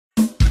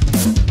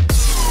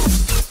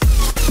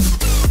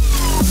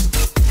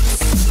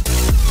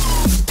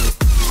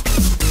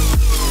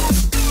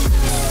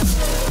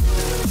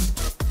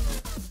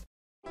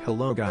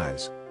Hello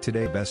guys,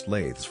 today best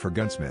lathes for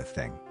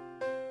gunsmithing.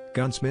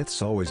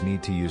 Gunsmiths always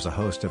need to use a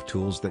host of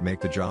tools that make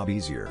the job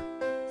easier.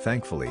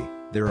 Thankfully,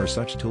 there are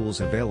such tools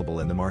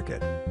available in the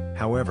market.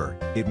 However,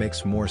 it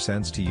makes more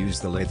sense to use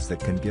the lathes that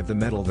can give the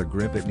metal the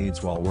grip it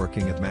needs while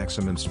working at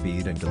maximum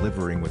speed and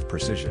delivering with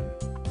precision.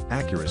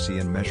 Accuracy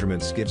and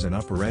measurements gives an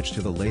upper edge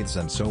to the lathes,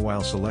 and so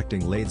while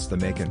selecting lathes, the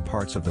make and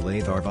parts of the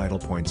lathe are vital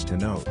points to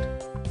note.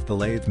 The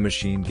lathe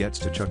machine gets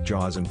to chuck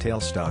jaws and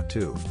tailstock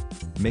too.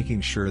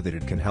 Making sure that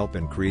it can help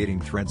in creating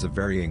threads of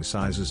varying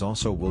sizes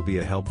also will be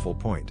a helpful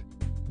point.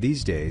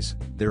 These days,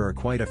 there are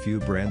quite a few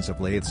brands of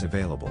lathes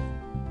available.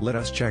 Let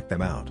us check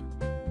them out.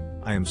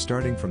 I am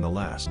starting from the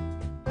last,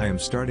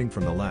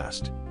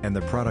 and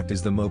the product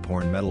is the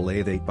Mophorn Metal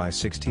Lathe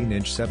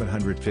 8x16"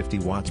 750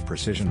 watts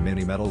precision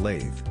mini metal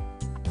lathe.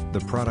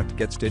 The product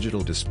gets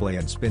digital display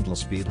and spindle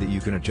speed that you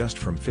can adjust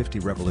from 50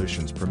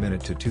 revolutions per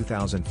minute to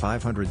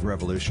 2,500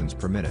 revolutions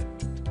per minute.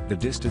 The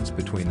distance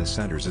between the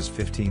centers is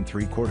 15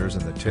 3/4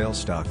 and the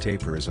tailstock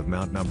taper is of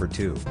mount number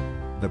 2.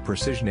 The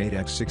Precision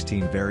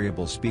 8x16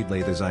 variable speed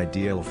lathe is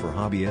ideal for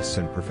hobbyists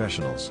and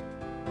professionals.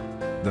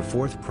 The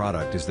fourth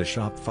product is the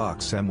Shop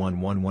Fox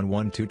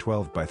M11112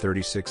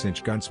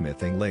 12x36"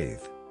 gunsmithing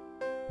lathe.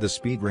 The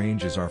speed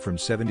ranges are from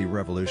 70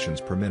 revolutions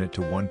per minute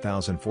to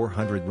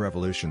 1,400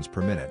 revolutions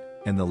per minute,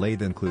 and the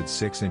lathe includes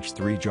 6"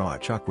 3-jaw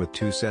chuck with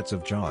 2 sets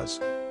of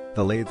jaws.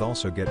 The lathe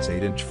also gets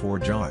 8"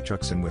 4-jaw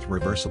chucks and with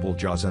reversible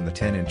jaws and the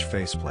 10"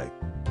 faceplate.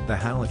 The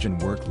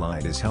halogen work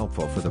light is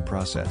helpful for the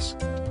process.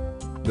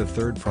 The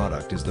third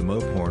product is the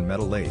Mophorn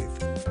Metal Lathe.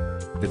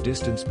 The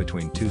distance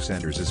between two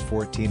centers is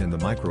 14 and the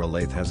micro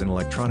lathe has an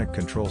electronic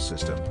control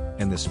system,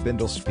 and the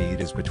spindle speed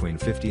is between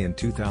 50 and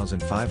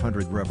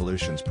 2,500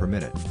 revolutions per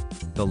minute.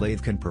 The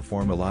lathe can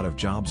perform a lot of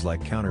jobs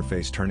like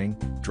counterface turning,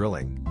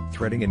 drilling,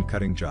 threading and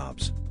cutting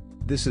jobs.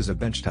 This is a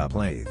benchtop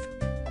lathe.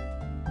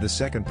 The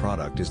second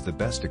product is the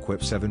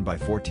BestEquip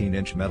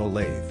 7x14" metal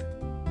lathe.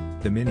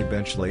 The mini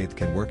bench lathe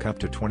can work up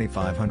to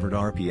 2,500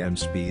 RPM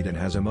speed and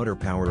has a motor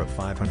power of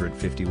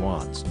 550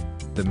 watts.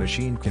 The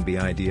machine can be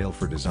ideal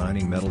for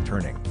designing metal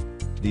turning.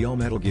 The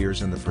all-metal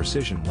gears in the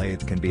precision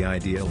lathe can be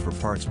ideal for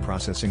parts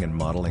processing and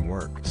modeling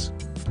works.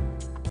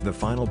 The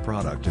final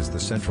product is the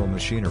Central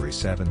Machinery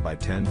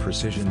 7x10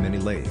 Precision Mini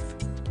Lathe.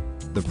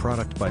 The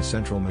product by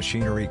Central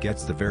Machinery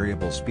gets the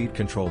variable speed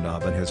control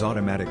knob and has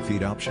automatic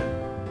feed option.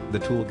 The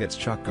tool gets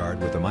chuck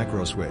guard with a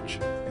micro switch,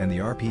 and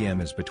the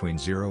RPM is between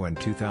 0 and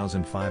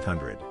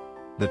 2,500.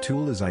 The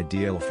tool is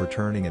ideal for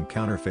turning and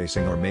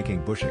counterfacing or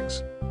making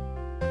bushings.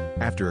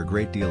 After a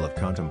great deal of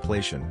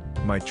contemplation,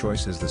 my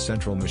choice is the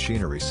Central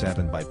Machinery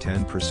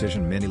 7x10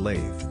 Precision Mini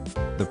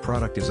Lathe. The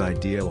product is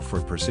ideal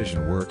for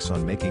precision works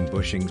on making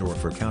bushings or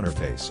for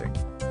counterfacing.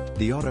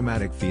 The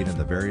automatic feed and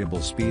the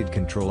variable speed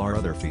control are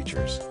other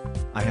features.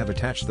 I have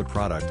attached the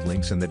product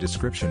links in the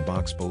description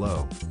box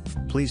below.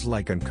 Please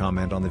like and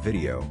comment on the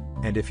video,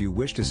 and if you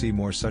wish to see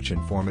more such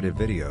informative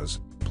videos,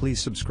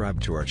 please subscribe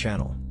to our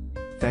channel.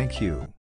 Thank you.